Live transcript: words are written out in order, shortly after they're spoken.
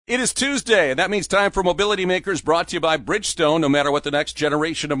It is Tuesday, and that means time for Mobility Makers, brought to you by Bridgestone. No matter what the next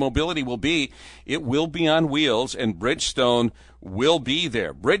generation of mobility will be, it will be on wheels, and Bridgestone will be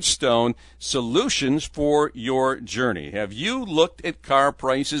there. Bridgestone, solutions for your journey. Have you looked at car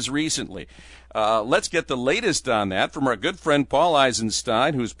prices recently? Let's get the latest on that from our good friend Paul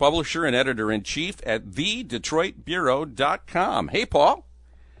Eisenstein, who's publisher and editor-in-chief at TheDetroitBureau.com. Hey, Paul.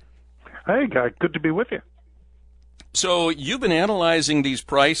 Hey, Guy. Good to be with you. So you've been analyzing these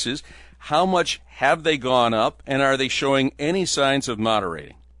prices. How much have they gone up, and are they showing any signs of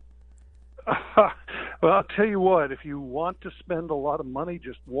moderating? Well, I'll tell you what, if you want to spend a lot of money,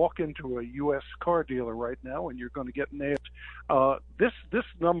 just walk into a U.S. car dealer right now, and you're going to get nailed. This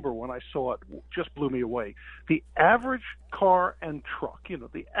number, when I saw it, just blew me away. The average car and truck,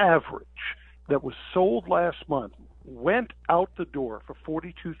 the average that was sold last month, went out the door for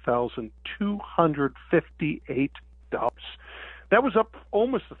 $42,258. That was up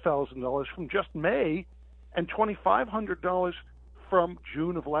almost $1,000 from just May and $2,500 from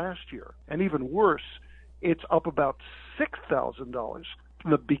June of last year. And even worse, it's up about $6,000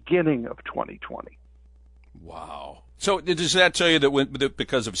 from the beginning of 2020. Wow. So does that tell you that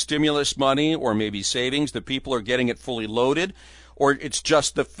because of stimulus money or maybe savings, that people are getting it fully loaded? Or it's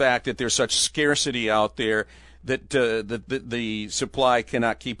just the fact that there's such scarcity out there that the supply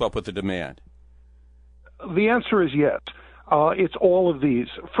cannot keep up with the demand? The answer is yes. It's all of these.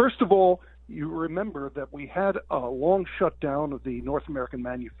 First of all, you remember that we had a long shutdown of the North American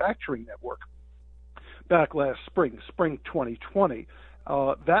manufacturing network back last spring 2020.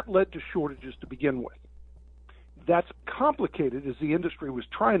 That led to shortages to begin with. That's complicated as the industry was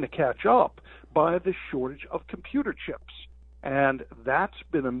trying to catch up by the shortage of computer chips. And that's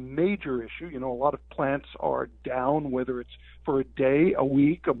been a major issue. A lot of plants are down, whether it's for a day, a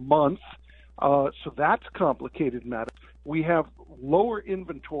week, a month. So that's complicated matter. We have lower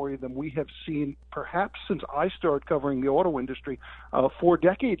inventory than we have seen perhaps since I started covering the auto industry 4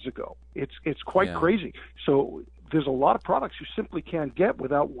 decades ago. It's quite crazy. So there's a lot of products you simply can't get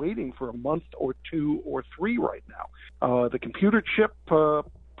without waiting for a month or 2 or 3 right now. The computer chip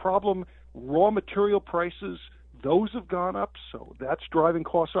problem, raw material prices, those have gone up, so that's driving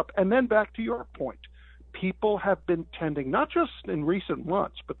costs up. And then back to your point. People have been tending, not just in recent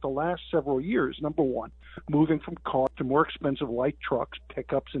months, but the last several years, number one, moving from cars to more expensive light trucks,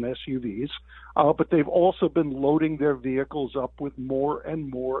 pickups, and SUVs, but they've also been loading their vehicles up with more and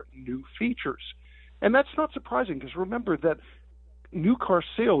more new features. And that's not surprising, because remember that new car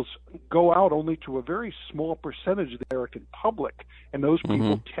sales go out only to a very small percentage of the American public, and those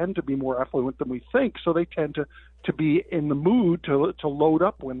people tend to be more affluent than we think, so they tend to be in the mood to load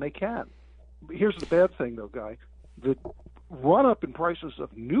up when they can. Here's the bad thing, though, Guy. The run-up in prices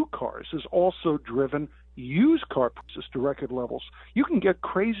of new cars has also driven used car prices to record levels. You can get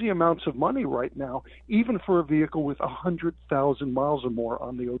crazy amounts of money right now, even for a vehicle with 100,000 miles or more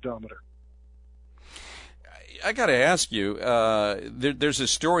on the odometer. I got to ask you, there's a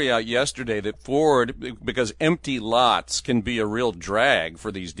story out yesterday that Ford, because empty lots can be a real drag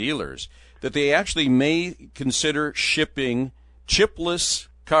for these dealers, that they actually may consider shipping chipless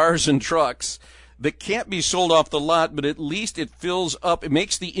cars and trucks that can't be sold off the lot, but at least it fills up, it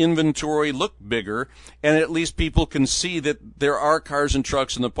makes the inventory look bigger, and at least people can see that there are cars and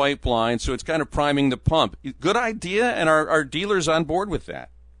trucks in the pipeline, so it's kind of priming the pump. Good idea, and are dealers on board with that?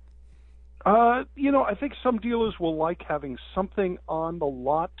 I think some dealers will like having something on the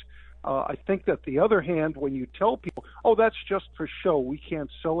lot. I think that the other hand, when you tell people, oh, that's just for show, we can't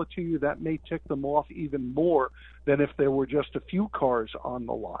sell it to you, that may tick them off even more than if there were just a few cars on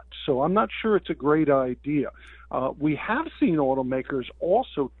the lot. So I'm not sure it's a great idea. We have seen automakers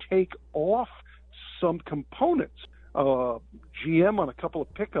also take off some components. GM on a couple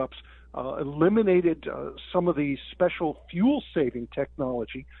of pickups eliminated some of the special fuel-saving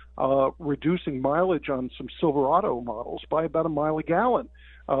technology, reducing mileage on some Silverado models by about a mile a gallon.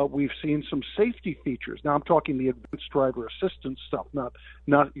 We've seen some safety features. Now I'm talking the advanced driver assistance stuff, not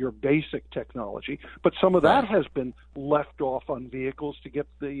your basic technology. But some of that has been left off on vehicles to get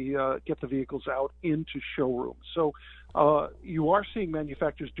the vehicles out into showrooms. So you are seeing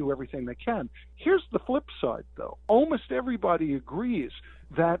manufacturers do everything they can. Here's the flip side, though. Almost everybody agrees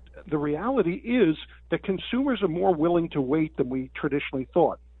that the reality is that consumers are more willing to wait than we traditionally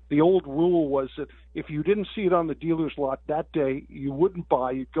thought. The old rule was that if you didn't see it on the dealer's lot that day, you wouldn't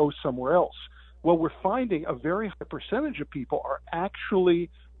buy, you'd go somewhere else. Well, we're finding a very high percentage of people are actually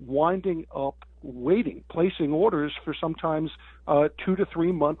winding up waiting, placing orders for sometimes 2 to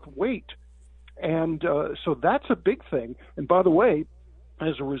 3 month wait. And so that's a big thing. And by the way,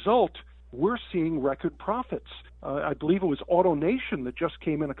 as a result, we're seeing record profits. I believe it was AutoNation that just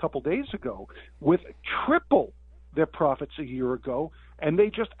came in a couple days ago with triple their profits a year ago, and they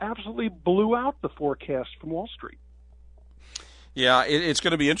just absolutely blew out the forecast from Wall Street. Yeah, it's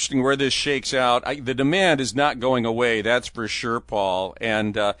going to be interesting where this shakes out. The demand is not going away, that's for sure, Paul.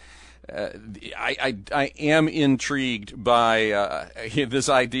 And I am intrigued by this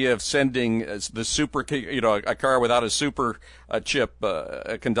idea of sending the super, a car without a super chip,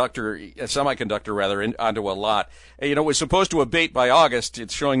 a semiconductor rather, onto a lot. It was supposed to abate by August.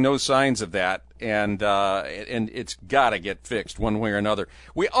 It's showing no signs of that, and it's got to get fixed one way or another.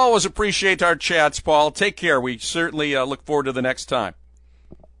 We always appreciate our chats, Paul. Take care. We certainly look forward to the next time.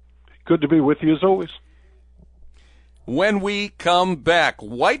 Good to be with you as always. When we come back,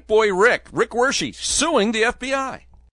 White Boy Rick Wershe, suing the FBI.